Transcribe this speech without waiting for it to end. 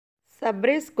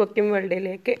Sabri's cooking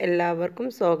വേൾഡിലേക്ക് എല്ലാവർക്കും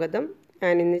സ്വാഗതം.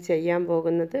 ഞാനിന്ന് ചെയ്യാൻ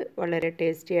പോകുന്നത് വളരെ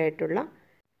ടേസ്റ്റി ആയിട്ടുള്ള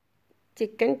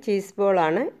ചിക്കൻ ചീസ്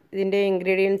ബോളാണ്. ഇതിൻ്റെ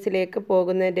ഇൻഗ്രീഡിയൻസിലേക്ക്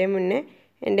പോകുന്നതിൻ്റെ മുന്നേ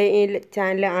എൻ്റെ ഈ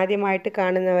ചാനൽ ആദ്യമായിട്ട്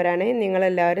കാണുന്നവരാണ്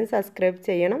നിങ്ങളെല്ലാവരും സബ്സ്ക്രൈബ്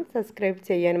ചെയ്യണം. സബ്സ്ക്രൈബ്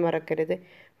ചെയ്യാൻ മറക്കരുത്.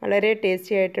 വളരെ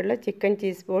ടേസ്റ്റി ആയിട്ടുള്ള ചിക്കൻ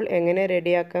ചീസ് ബോൾ എങ്ങനെ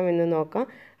റെഡിയാക്കാം എന്ന് നോക്കാം.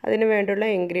 അതിന് വേണ്ടുള്ള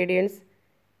ഇൻഗ്രീഡിയൻസ്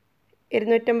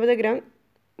 250 ഗ്രാം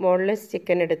ബോൺലെസ്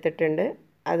ചിക്കൻ എടുത്തിട്ടുണ്ട്.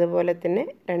 അതുപോലെ തന്നെ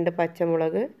 2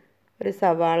 പച്ചമുളക്, ഒരു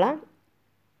സവാള,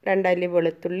 2 അല്ലി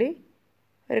വെളുത്തുള്ളി,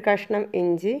 ഒരു കഷ്ണം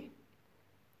ഇഞ്ചി,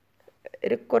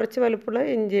 ഒരു കുറച്ച് വലുപ്പമുള്ള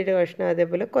ഇഞ്ചിയുടെ കഷ്ണം,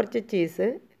 അതേപോലെ കുറച്ച് ചീസ്.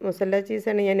 മസാല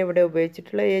ചീസാണ് ഞാൻ ഇവിടെ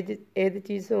ഉപയോഗിച്ചിട്ടുള്ളത്. ഏത്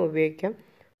ചീസും ഉപയോഗിക്കാം.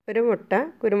 ഒരു മുട്ട,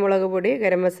 കുരുമുളക് പൊടി,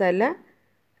 ഗരം മസാല,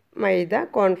 മൈദ,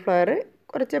 കോൺഫ്ലവർ,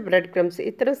 കുറച്ച് ബ്രെഡ് ക്രംസ്.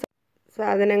 ഇത്തരം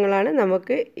സാധനങ്ങളാണ്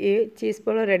നമുക്ക് ഈ ചീസ്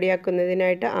ബോൾ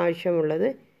റെഡിയാക്കുന്നതിനായിട്ട് ആവശ്യമുള്ളത്.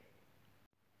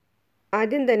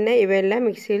 ആദ്യം തന്നെ ഇവയെല്ലാം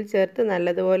മിക്സിയിൽ ചേർത്ത്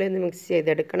നല്ലതുപോലെ ഒന്ന് മിക്സ്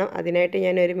ചെയ്തെടുക്കണം. അതിനായിട്ട്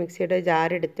ഞാനൊരു മിക്സിയുടെ ജാർ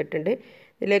എടുത്തിട്ടുണ്ട്.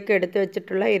 ഇതിലേക്ക് എടുത്ത്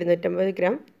വെച്ചിട്ടുള്ള 250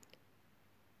 ഗ്രാം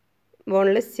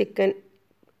ബോൺലെസ് ചിക്കൻ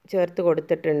ചേർത്ത്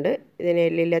കൊടുത്തിട്ടുണ്ട്. ഇതിന്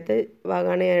എല്ലില്ലാത്ത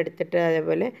ഭാഗമാണ് ഞാൻ എടുത്തിട്ട്.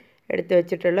 അതേപോലെ എടുത്ത്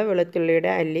വെച്ചിട്ടുള്ള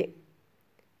വെളുത്തുള്ളിയുടെ അല്ലി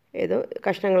ഏതോ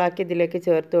കഷ്ണങ്ങളാക്കി ഇതിലേക്ക്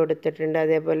ചേർത്ത് കൊടുത്തിട്ടുണ്ട്.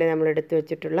 അതേപോലെ നമ്മൾ എടുത്ത്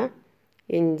വെച്ചിട്ടുള്ള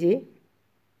ഇഞ്ചി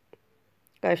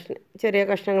ചെറിയ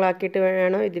കഷ്ണങ്ങളാക്കിയിട്ട്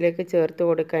വേണം ഇതിലേക്ക് ചേർത്ത്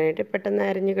കൊടുക്കാനായിട്ട്. പെട്ടെന്ന്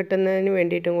അരിഞ്ഞ് കിട്ടുന്നതിന്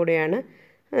വേണ്ടിയിട്ടും കൂടിയാണ്.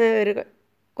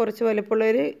 കുറച്ച്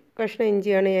വലുപ്പമുള്ളൊരു കഷ്ണം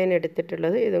ഇഞ്ചിയാണ് ഞാൻ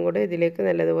എടുത്തിട്ടുള്ളത്. ഇതും കൂടെ ഇതിലേക്ക്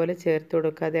നല്ലതുപോലെ ചേർത്ത്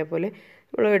കൊടുക്കുക. അതേപോലെ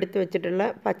നമ്മൾ എടുത്ത് വെച്ചിട്ടുള്ള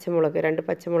പച്ചമുളക്, 2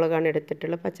 പച്ചമുളകാണ്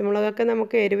എടുത്തിട്ടുള്ളത്. പച്ചമുളകൊക്കെ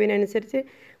നമുക്ക് എരിവിനനുസരിച്ച്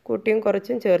കൂട്ടിയും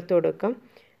കുറച്ചും ചേർത്ത് കൊടുക്കാം.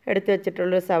 എടുത്ത്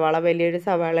വെച്ചിട്ടുള്ളൊരു സവാള, വലിയൊരു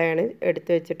സവാളയാണ്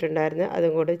എടുത്ത് വെച്ചിട്ടുണ്ടായിരുന്നത്.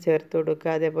 അതും കൂടെ ചേർത്ത്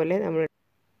കൊടുക്കുക. അതേപോലെ നമ്മൾ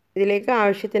ഇതിലേക്ക്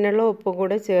ആവശ്യത്തിനുള്ള ഉപ്പും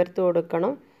കൂടെ ചേർത്ത്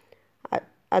കൊടുക്കണം.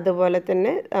 അതുപോലെ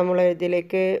തന്നെ നമ്മൾ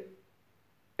ഇതിലേക്ക്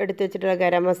എടുത്ത് വെച്ചിട്ടുള്ള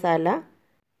ഗരം മസാല,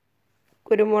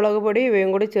 കുരുമുളക് പൊടി ഇവയും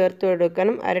കൂടി ചേർത്ത്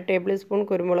കൊടുക്കണം. 1/2 ടേബിൾ സ്പൂൺ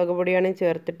കുരുമുളക് പൊടിയാണ്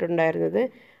ചേർത്തിട്ടുണ്ടായിരുന്നത്.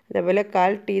 അതേപോലെ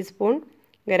 1/4 ടീസ്പൂൺ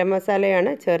ഗരം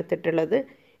മസാലയാണ് ചേർത്തിട്ടുള്ളത്.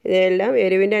 ഇതെല്ലാം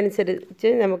എരിവിൻ്റെ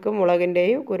അനുസരിച്ച് നമുക്ക്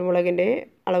മുളകിൻ്റെയും കുരുമുളകിൻ്റെയും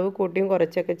അളവ് കൂട്ടിയും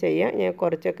കുറച്ചൊക്കെ ചെയ്യാം. ഞാൻ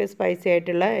കുറച്ചൊക്കെ സ്പൈസി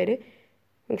ആയിട്ടുള്ള ഒരു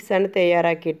മിക്സാണ്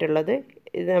തയ്യാറാക്കിയിട്ടുള്ളത്.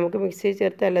 ഇത് നമുക്ക് മിക്സിയിൽ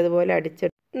ചേർത്ത്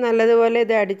നല്ലതുപോലെ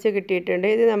ഇത് അടിച്ച് കിട്ടിയിട്ടുണ്ട്.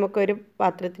 ഇത് നമുക്കൊരു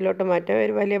പാത്രത്തിലോട്ട് മാറ്റാം.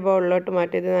 ഒരു വലിയ ബൗളിലോട്ട്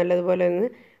മാറ്റി ഇത് നല്ലതുപോലെ ഒന്ന്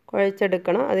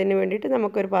കുഴച്ചെടുക്കണം. അതിന് വേണ്ടിയിട്ട്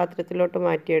നമുക്കൊരു പാത്രത്തിലോട്ട്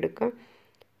മാറ്റിയെടുക്കാം.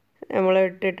 നമ്മൾ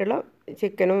ഇട്ടിട്ടുള്ള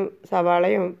ചിക്കനും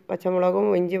സവാളയും പച്ചമുളകും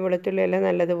ഇഞ്ചിയും വെളുത്തുള്ളിയും എല്ലാം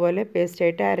നല്ലതുപോലെ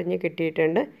പേസ്റ്റായിട്ട് അരിഞ്ഞ്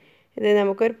കിട്ടിയിട്ടുണ്ട്. ഇത്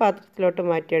നമുക്കൊരു പാത്രത്തിലോട്ട്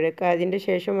മാറ്റിയെടുക്കാം. അതിൻ്റെ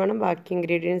ശേഷം വേണം ബാക്കി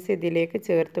ഇൻഗ്രീഡിയൻസ് ഇതിലേക്ക്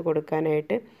ചേർത്ത്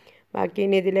കൊടുക്കാനായിട്ട്. ബാക്കി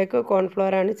ഇനി ഇതിലേക്ക്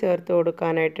കോൺഫ്ലവറാണ് ചേർത്ത്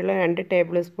കൊടുക്കാനായിട്ടുള്ള 2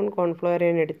 ടേബിൾ സ്പൂൺ കോൺഫ്ലവർ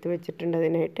ഞാൻ എടുത്ത് വെച്ചിട്ടുണ്ട്.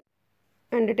 അതിനായിട്ട്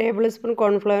 2 ടേബിൾ സ്പൂൺ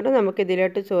കോൺഫ്ലവർ നമുക്ക്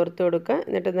ഇതിലോട്ട് ചേർത്ത് കൊടുക്കാം.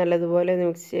 എന്നിട്ട് നല്ലതുപോലെ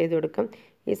മിക്സ് ചെയ്ത് കൊടുക്കാം.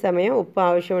 ഈ സമയം ഉപ്പ്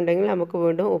ആവശ്യമുണ്ടെങ്കിൽ നമുക്ക്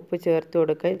വീണ്ടും ഉപ്പ് ചേർത്ത്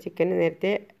കൊടുക്കാം. ചിക്കൻ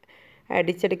നേരത്തെ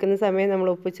അടിച്ചെടുക്കുന്ന സമയം നമ്മൾ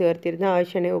ഉപ്പ് ചേർത്തിരുന്ന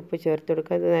ആവശ്യമാണെങ്കിൽ ഉപ്പ് ചേർത്ത്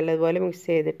കൊടുക്കുക. ഇത് നല്ലതുപോലെ മിക്സ്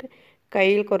ചെയ്തിട്ട്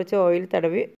കയ്യിൽ കുറച്ച് ഓയിൽ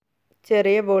തടവി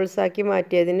ചെറിയ ബോൾസാക്കി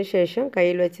മാറ്റിയതിന് ശേഷം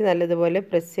കയ്യിൽ വെച്ച് നല്ലതുപോലെ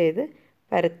പ്രസ് ചെയ്ത്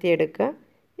പരത്തിയെടുക്കുക.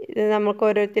 ഇത് നമുക്ക്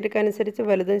ഓരോരുത്തർക്കനുസരിച്ച്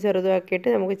വലുതും ചെറുതും ആക്കിയിട്ട്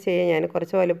നമുക്ക് ചെയ്യാം. ഞാൻ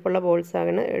കുറച്ച് വലുപ്പമുള്ള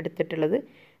ബോൾസാണ് എടുത്തിട്ടുള്ളത്.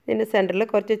 ഇതിൻ്റെ സെൻറ്ററിൽ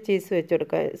കുറച്ച് ചീസ് വെച്ച്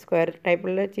കൊടുക്കുക. സ്ക്വയർ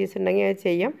ടൈപ്പുള്ള ചീസ് ഉണ്ടെങ്കിൽ അത്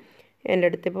ചെയ്യാം. എൻ്റെ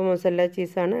അടുത്ത് ഇപ്പോൾ മസാല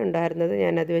ചീസാണ് ഉണ്ടായിരുന്നത്.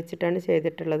 ഞാനത് വെച്ചിട്ടാണ്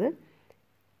ചെയ്തിട്ടുള്ളത്.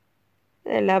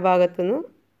 എല്ലാ ഭാഗത്തുനിന്നും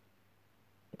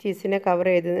ചീസിനെ കവർ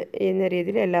ചെയ്യുന്ന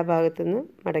രീതിയിൽ എല്ലാ ഭാഗത്തുനിന്നും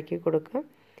മടക്കി കൊടുക്കുക.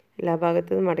 എല്ലാ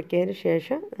ഭാഗത്തുനിന്നും മടക്കിയതിന്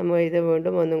ശേഷം നമ്മൾ ഇത്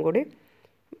വീണ്ടും ഒന്നും കൂടി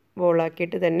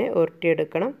ബോളാക്കിയിട്ട് തന്നെ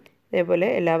ഉരുട്ടിയെടുക്കണം. ഇതേപോലെ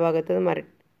എല്ലാ ഭാഗത്തുനിന്നും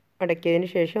മടക്കിയതിന്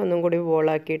ശേഷം ഒന്നും കൂടി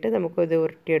ബോളാക്കിയിട്ട് നമുക്കിത്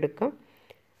ഉരുട്ടിയെടുക്കാം.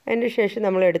 അതിന് ശേഷം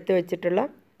നമ്മൾ എടുത്ത് വെച്ചിട്ടുള്ള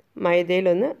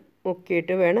മൈദയിലൊന്ന്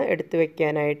മുക്കിയിട്ട് വേണം എടുത്ത്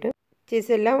വയ്ക്കാനായിട്ട്.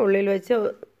 ചീസെല്ലാം ഉള്ളിൽ വെച്ച്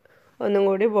ഒന്നും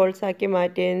കൂടി ബോൾസാക്കി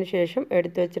മാറ്റിയതിന് ശേഷം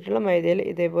എടുത്ത് വെച്ചിട്ടുള്ള മൈദയിൽ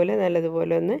ഇതേപോലെ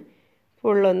നല്ലതുപോലെ ഒന്ന്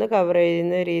ഫുള്ളൊന്ന് കവർ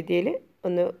ചെയ്യുന്ന രീതിയിൽ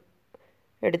ഒന്ന്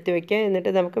എടുത്ത് വയ്ക്കുക.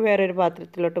 എന്നിട്ട് നമുക്ക് വേറൊരു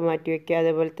പാത്രത്തിലോട്ട് മാറ്റി വയ്ക്കുക.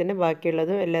 അതേപോലെ തന്നെ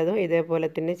ബാക്കിയുള്ളതും എല്ലാതും ഇതേപോലെ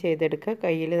തന്നെ ചെയ്തെടുക്കുക.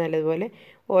 കയ്യിൽ നല്ലതുപോലെ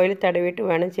ഓയിൽ തടവിയിട്ട്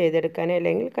വേണം ചെയ്തെടുക്കാൻ,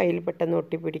 അല്ലെങ്കിൽ കയ്യിൽ പെട്ടെന്ന്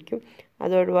ഒട്ടിപ്പിടിക്കും.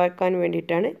 അത് ഒഴിവാക്കാൻ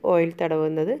വേണ്ടിയിട്ടാണ് ഓയിൽ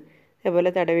തടവുന്നത്. അതേപോലെ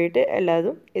തടവിയിട്ട്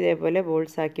എല്ലാതും ഇതേപോലെ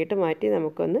ബോൾസാക്കിയിട്ട് മാറ്റി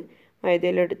നമുക്കൊന്ന്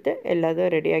മൈദയിലെടുത്ത് എല്ലാതും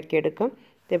റെഡിയാക്കിയെടുക്കാം.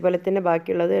 ഇതേപോലെ തന്നെ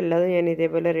ബാക്കിയുള്ളതും എല്ലാതും ഞാൻ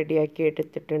ഇതേപോലെ റെഡിയാക്കി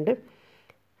എടുത്തിട്ടുണ്ട്.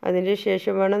 അതിന്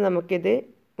ശേഷം വേണം നമുക്കിത്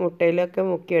മുട്ടയിലൊക്കെ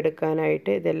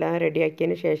മുക്കിയെടുക്കാനായിട്ട്. ഇതെല്ലാം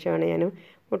റെഡിയാക്കിയതിന് ശേഷമാണ് ഞാൻ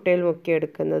മുട്ടയിൽ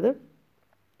മുക്കിയെടുക്കുന്നത്.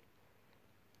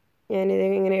 ഞാനിത്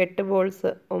ഇങ്ങനെ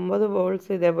 9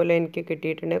 ബോൾസ് ഇതേപോലെ എനിക്ക്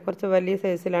കിട്ടിയിട്ടുണ്ട്. കുറച്ച് വലിയ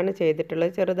സൈസിലാണ്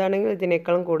ചെയ്തിട്ടുള്ളത്. ചെറുതാണെങ്കിൽ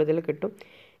ഇതിനേക്കാളും കൂടുതൽ കിട്ടും.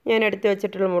 ഞാൻ എടുത്ത്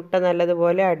വെച്ചിട്ടുള്ള മുട്ട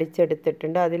നല്ലതുപോലെ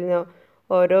അടിച്ചെടുത്തിട്ടുണ്ട്. അതിൽ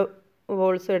ഓരോ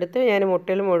ബോൾസും എടുത്ത് ഞാൻ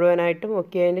മുട്ടയിൽ മുഴുവനായിട്ട്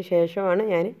മുക്കിയതിന് ശേഷമാണ്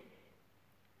ഞാൻ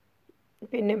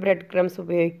പിന്നെ ബ്രെഡ് ക്രംസ്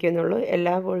ഉപയോഗിക്കുന്നുള്ളൂ.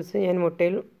 എല്ലാ ബോൾസും ഞാൻ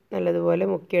മുട്ടയിൽ നല്ലതുപോലെ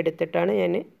മുക്കിയെടുത്തിട്ടാണ്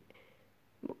ഞാൻ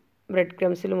ബ്രെഡ്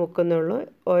ക്രംസിൽ മുക്കുന്നുള്ളൂ.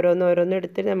 ഓരോന്നോരോന്ന്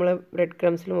എടുത്ത് നമ്മൾ ബ്രെഡ്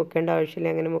ക്രംസിൽ മുക്കേണ്ട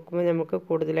ആവശ്യമില്ല. അങ്ങനെ മുക്കുമ്പോൾ നമുക്ക്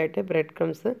കൂടുതലായിട്ട് ബ്രെഡ്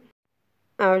ക്രംസ്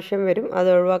ആവശ്യം വരും. അത്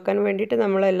ഒഴിവാക്കാൻ വേണ്ടിയിട്ട്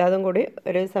നമ്മൾ എല്ലാതും കൂടി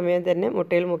ഒരു സമയം തന്നെ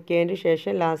മുട്ടയിൽ മുക്കിയതിന്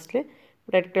ശേഷം ലാസ്റ്റിൽ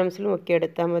ബ്രെഡ് ക്രംസിൽ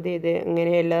മുക്കിയെടുത്താൽ മതി. ഇത്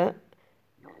ഇങ്ങനെ എല്ലാ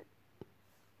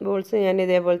ബോൾസും ഞാൻ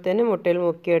ഇതേപോലെ തന്നെ മുട്ടയിൽ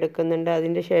മുക്കിയെടുക്കുന്നുണ്ട്.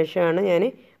 അതിൻ്റെ ശേഷമാണ് ഞാൻ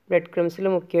ബ്രെഡ് ക്രംസിൽ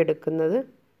മുക്കിയെടുക്കുന്നത്.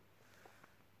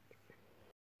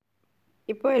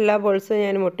 ഇപ്പോൾ എല്ലാ ബോൾസും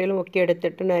ഞാൻ മുട്ടയിൽ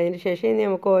മുക്കിയെടുത്തിട്ടുണ്ട്. അതിന് ശേഷം ഇനി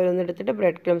നമുക്ക് ഓരോന്നെടുത്തിട്ട്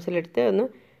ബ്രെഡ് ക്രംസിലെടുത്ത് ഒന്ന്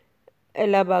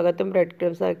എല്ലാ ഭാഗത്തും ബ്രെഡ്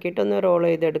ക്രംസ് ആക്കിയിട്ട് ഒന്ന് റോൾ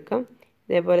ചെയ്തെടുക്കാം.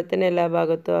 ഇതേപോലെ തന്നെ എല്ലാ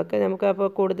ഭാഗത്തും ആക്കുക. നമുക്ക് അപ്പോൾ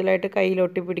കൂടുതലായിട്ട്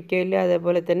കയ്യിലൊട്ടി പിടിക്കുകയില്ല.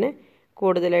 അതേപോലെ തന്നെ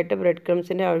കൂടുതലായിട്ട് ബ്രെഡ്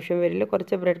ക്രംസിൻ്റെ ആവശ്യം വരില്ല.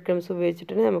 കുറച്ച് ബ്രെഡ് ക്രംസ്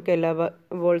ഉപയോഗിച്ചിട്ട് നമുക്ക് എല്ലാ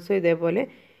ബോൾസും ഇതേപോലെ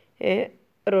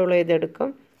റോൾ ചെയ്തെടുക്കാം.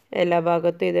 എല്ലാ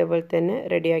ഭാഗത്തും ഇതേപോലെ തന്നെ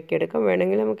റെഡിയാക്കിയെടുക്കാം.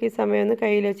 വേണമെങ്കിൽ നമുക്ക് ഈ സമയം ഒന്ന്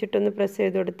കയ്യിൽ വെച്ചിട്ടൊന്ന് പ്രസ്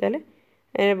ചെയ്ത് കൊടുത്താൽ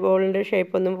ബോളിൻ്റെ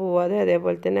ഷേപ്പൊന്നും പോവാതെ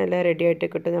അതേപോലെ തന്നെ എല്ലാം റെഡി ആയിട്ട്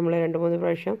കിട്ടും. നമ്മൾ 2-3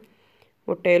 പ്രാവശ്യം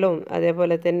മുട്ടയിലും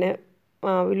അതേപോലെ തന്നെ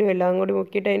മാവിലും എല്ലാം കൂടി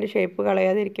മുക്കിയിട്ട് അതിൻ്റെ ഷേപ്പ്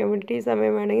കളയാതിരിക്കാൻ വേണ്ടിയിട്ട് ഈ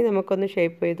സമയം വേണമെങ്കിൽ നമുക്കൊന്ന്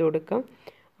ഷേപ്പ് ചെയ്ത് കൊടുക്കാം.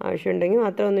 ആവശ്യമുണ്ടെങ്കിൽ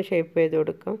മാത്രം ഒന്ന് ഷേപ്പ് ചെയ്ത്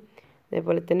കൊടുക്കാം.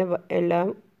 അതേപോലെ തന്നെ എല്ലാ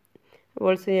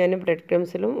ബോൾസും ഞാൻ ബ്രെഡ്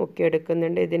ക്രംസിലും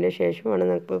മുക്കിയെടുക്കുന്നുണ്ട്. ഇതിന് ശേഷമാണ്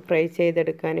നമുക്ക് ഫ്രൈ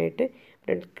ചെയ്തെടുക്കാനായിട്ട്.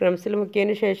 ബ്രെഡ് ക്രംസിൽ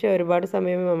മുക്കിയതിന് ശേഷം ഒരുപാട്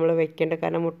സമയം നമ്മൾ വെക്കേണ്ട,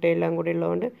 കാരണം മുട്ടയെല്ലാം കൂടി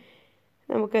ഉള്ളതുകൊണ്ട്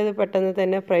നമുക്കത് പെട്ടെന്ന്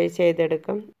തന്നെ ഫ്രൈ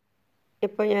ചെയ്തെടുക്കാം.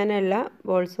 ഇപ്പോൾ ഞാൻ എല്ലാ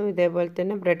ബോൾസും ഇതേപോലെ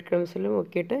തന്നെ ബ്രെഡ് ക്രംസിൽ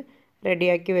മുക്കിയിട്ട്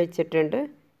റെഡിയാക്കി വെച്ചിട്ടുണ്ട്.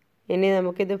 ഇനി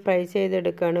നമുക്കിത് ഫ്രൈ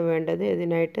ചെയ്തെടുക്കുകയാണ് വേണ്ടത്.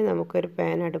 ഇതിനായിട്ട് നമുക്കൊരു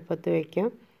പാൻ അടുപ്പത്ത് വയ്ക്കാം.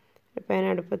 പാൻ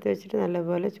അടുപ്പത്ത് വെച്ചിട്ട്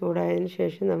നല്ലപോലെ ചൂടായതിന്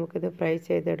ശേഷം നമുക്കിത് ഫ്രൈ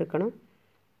ചെയ്തെടുക്കണം.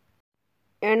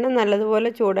 എണ്ണ നല്ലതുപോലെ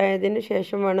ചൂടായതിന്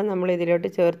ശേഷം വേണം നമ്മൾ ഇതിലോട്ട്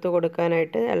ചേർത്ത്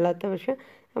കൊടുക്കാനായിട്ട്. അല്ലാത്ത പക്ഷം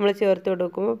നമ്മൾ ചേർത്ത്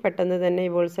കൊടുക്കുമ്പോൾ പെട്ടെന്ന് തന്നെ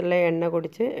ഈ ബോൾസെല്ലാം എണ്ണ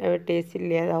കുടിച്ച് ടേസ്റ്റ്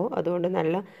ഇല്ലാതാവും. അതുകൊണ്ട്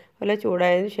നല്ല പോലെ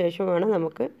ചൂടായതിന് ശേഷമാണ്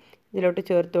നമുക്ക് ഇതിലോട്ട്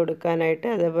ചേർത്ത് കൊടുക്കാനായിട്ട്.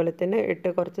 അതേപോലെ തന്നെ ഇട്ട്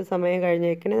കുറച്ച് സമയം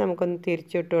കഴിഞ്ഞേക്കിന് നമുക്കൊന്ന്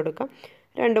തിരിച്ചിട്ട് കൊടുക്കാം.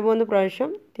 2-3 പ്രാവശ്യം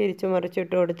തിരിച്ച്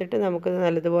മറിച്ചിട്ട് കൊടുത്തിട്ട് നമുക്കിത്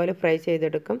നല്ലതുപോലെ ഫ്രൈ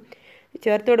ചെയ്തെടുക്കാം.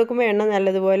 ചേർത്ത് കൊടുക്കുമ്പോൾ എണ്ണ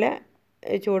നല്ലതുപോലെ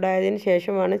ചൂടായതിന്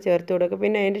ശേഷമാണ് ചേർത്ത് കൊടുക്കുക.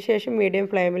 പിന്നെ അതിന് ശേഷം മീഡിയം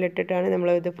ഫ്ലെയിമിലിട്ടിട്ടാണ്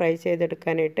നമ്മളിത് ഫ്രൈ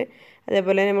ചെയ്തെടുക്കാനായിട്ട്.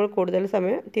 അതേപോലെ നമ്മൾ കൂടുതൽ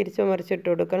സമയം തിരിച്ച് മറിച്ചിട്ട്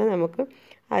കൊടുക്കണം. നമുക്ക്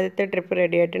ആദ്യത്തെ ട്രിപ്പ്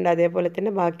റെഡി ആയിട്ടുണ്ട്. അതേപോലെ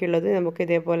തന്നെ ബാക്കിയുള്ളത് നമുക്ക്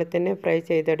ഇതേപോലെ തന്നെ ഫ്രൈ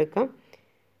ചെയ്തെടുക്കാം.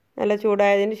 നല്ല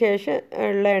ചൂടായതിന് ശേഷം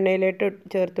ഉള്ള എണ്ണയിലോട്ട്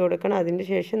ചേർത്ത് കൊടുക്കണം. അതിന്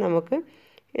ശേഷം നമുക്ക്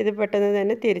ഇത് പെട്ടെന്ന്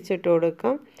തന്നെ തിരിച്ചിട്ട്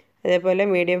കൊടുക്കാം. അതേപോലെ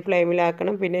മീഡിയം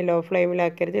ഫ്ലെയിമിലാക്കണം. പിന്നെ ലോ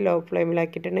ഫ്ലെയിമിലാക്കരുത്. ലോ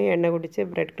ഫ്ലെയിമിലാക്കിയിട്ടുണ്ടെങ്കിൽ എണ്ണ കുടിച്ച്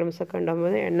ബ്രെഡ് ക്രംസൊക്കെ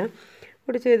ഉണ്ടാകുമ്പോൾ എണ്ണ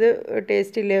കുടിച്ച് ഇത്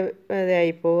ടേസ്റ്റ് ഇല്ലാതെ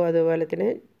ആയിപ്പോവും. അതുപോലെ തന്നെ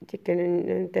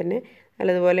ചിക്കനിന് തന്നെ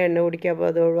നല്ലതുപോലെ എണ്ണ കുടിക്കുക. അപ്പോൾ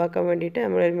അത് ഒഴിവാക്കാൻ വേണ്ടിയിട്ട്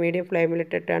നമ്മൾ മീഡിയം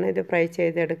ഫ്ലെയിമിലിട്ടിട്ടാണ് ഇത് ഫ്രൈ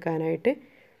ചെയ്തെടുക്കാനായിട്ട്.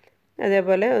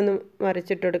 അതേപോലെ ഒന്ന്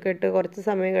മറിച്ചിട്ട് കൊടുക്കുക. ഇട്ട് കുറച്ച്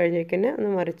സമയം കഴിഞ്ഞേക്കിന്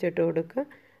ഒന്ന് മറിച്ചിട്ട് കൊടുക്കുക.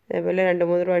 അതേപോലെ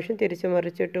 2-3 പ്രാവശ്യം തിരിച്ച്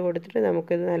മറിച്ചിട്ട് കൊടുത്തിട്ട്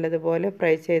നമുക്കിത് നല്ലതുപോലെ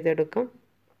ഫ്രൈ ചെയ്തെടുക്കാം.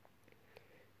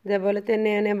 ഇതേപോലെ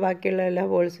തന്നെയാണ് ബാക്കിയുള്ള എല്ലാ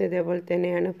ബോൾസും ഇതേപോലെ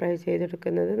തന്നെയാണ് ഫ്രൈ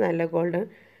ചെയ്തെടുക്കുന്നത്. നല്ല ഗോൾഡൻ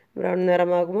ബ്രൗൺ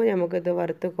നിറമാകുമ്പോൾ നമുക്കിത്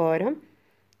വറുത്ത് കോരാം.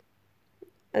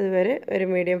 അതുവരെ ഒരു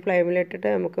മീഡിയം ഫ്ലെയിമിലിട്ടിട്ട്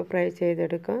നമുക്ക് ഫ്രൈ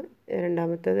ചെയ്തെടുക്കാം.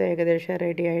 രണ്ടാമത്തത് ഏകദേശം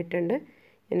റെഡി ആയിട്ടുണ്ട്.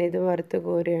 ഇനി ഇത് വറുത്ത്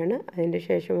കോരുകയാണ്. അതിൻ്റെ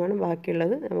ശേഷമാണ്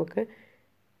ബാക്കിയുള്ളത് നമുക്ക്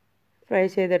ഫ്രൈ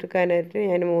ചെയ്തെടുക്കാനായിട്ട്.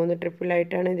 ഞാൻ 3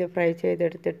 ട്രിപ്പിലായിട്ടാണ് ഇത് ഫ്രൈ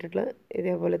ചെയ്തെടുത്തിട്ടുള്ളത്.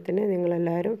 ഇതേപോലെ തന്നെ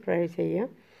നിങ്ങളെല്ലാവരും ഫ്രൈ ചെയ്യാം.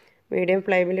 മീഡിയം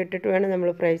ഫ്ലെയിമിലിട്ടിട്ട് വേണം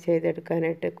നമ്മൾ ഫ്രൈ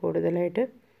ചെയ്തെടുക്കാനായിട്ട്. കൂടുതലായിട്ട്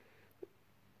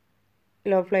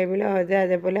ലോ ഫ്ലെയിമിലോ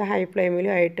അതേപോലെ ഹൈ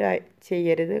ഫ്ലെയിമിലോ ആയിട്ട്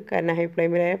ചെയ്യരുത്. കാരണം ഹൈ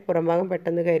ഫ്ലെയിമിലായ പുറം ഭാഗം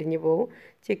പെട്ടെന്ന് കരിഞ്ഞു പോകും.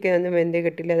 ചിക്കൻ ഒന്നും വെന്ത്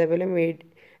കിട്ടില്ല. അതേപോലെ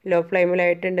ലോ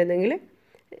ഫ്ലെയിമിലായിട്ടുണ്ടെങ്കിൽ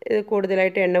ഇത്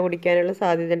കൂടുതലായിട്ട് എണ്ണ കുടിക്കാനുള്ള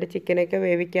സാധ്യതയുണ്ട്. ചിക്കനൊക്കെ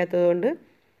വേവിക്കാത്തത് കൊണ്ട്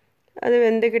അത്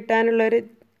വെന്ത് കിട്ടാനുള്ളൊരു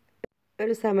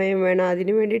സമയം വേണം.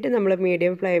 അതിന് വേണ്ടിയിട്ട് നമ്മൾ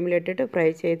മീഡിയം ഫ്ലെയിമിലിട്ടിട്ട് ഫ്രൈ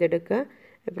ചെയ്തെടുക്കുക.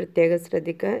 പ്രത്യേകം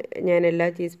ശ്രദ്ധിക്കുക. ഞാൻ എല്ലാ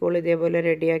ചീസ് ബോളും ഇതേപോലെ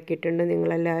റെഡിയാക്കിയിട്ടുണ്ട്.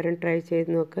 നിങ്ങളെല്ലാവരും ട്രൈ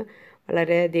ചെയ്ത് നോക്കുക.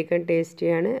 വളരെയധികം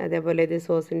ടേസ്റ്റിയാണ്. അതേപോലെ ഇത്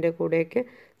സോസിൻ്റെ കൂടെയൊക്കെ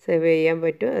സെർവ് ചെയ്യാൻ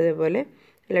പറ്റും. അതേപോലെ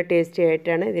നല്ല ടേസ്റ്റി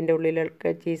ആയിട്ടാണ്. ഇതിൻ്റെ ഉള്ളിലൊക്കെ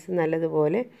ചീസ്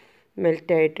നല്ലതുപോലെ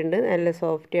മെൽറ്റ് ആയിട്ടുണ്ട്. നല്ല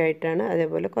സോഫ്റ്റി ആയിട്ടാണ്.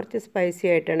 അതേപോലെ കുറച്ച് സ്പൈസി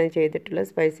ആയിട്ടാണ് ചെയ്തിട്ടുള്ളത്.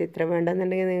 സ്പൈസി ഇത്ര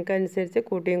വേണ്ടെന്നുണ്ടെങ്കിൽ നിങ്ങൾക്ക് അനുസരിച്ച്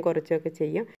കൂട്ടിയും കുറച്ചൊക്കെ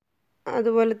ചെയ്യാം.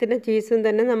 അതുപോലെ തന്നെ ചീസും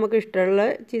തന്നെ നമുക്ക് ഇഷ്ടമുള്ള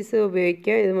ചീസ്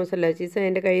ഉപയോഗിക്കുക. ഇത് മൊസല്ല ചീസ്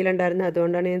എൻ്റെ കയ്യിലുണ്ടായിരുന്നു,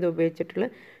 അതുകൊണ്ടാണ് ഇത്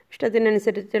ഉപയോഗിച്ചിട്ടുള്ളത്.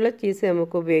 ഇഷ്ടത്തിനനുസരിച്ചുള്ള ചീസ്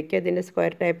നമുക്ക് ഉപയോഗിക്കാം. ഇതിൻ്റെ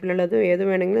സ്ക്വയർ ടൈപ്പിലുള്ളതും ഏത്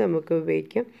വേണമെങ്കിലും നമുക്ക്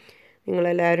ഉപയോഗിക്കാം.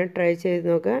 നിങ്ങളെല്ലാവരും ട്രൈ ചെയ്ത്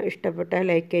നോക്കുക. ഇഷ്ടപ്പെട്ടാൽ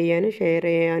ലൈക്ക് ചെയ്യാനും ഷെയർ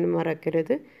ചെയ്യാനും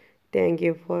മറക്കരുത്. Thank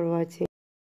you for watching.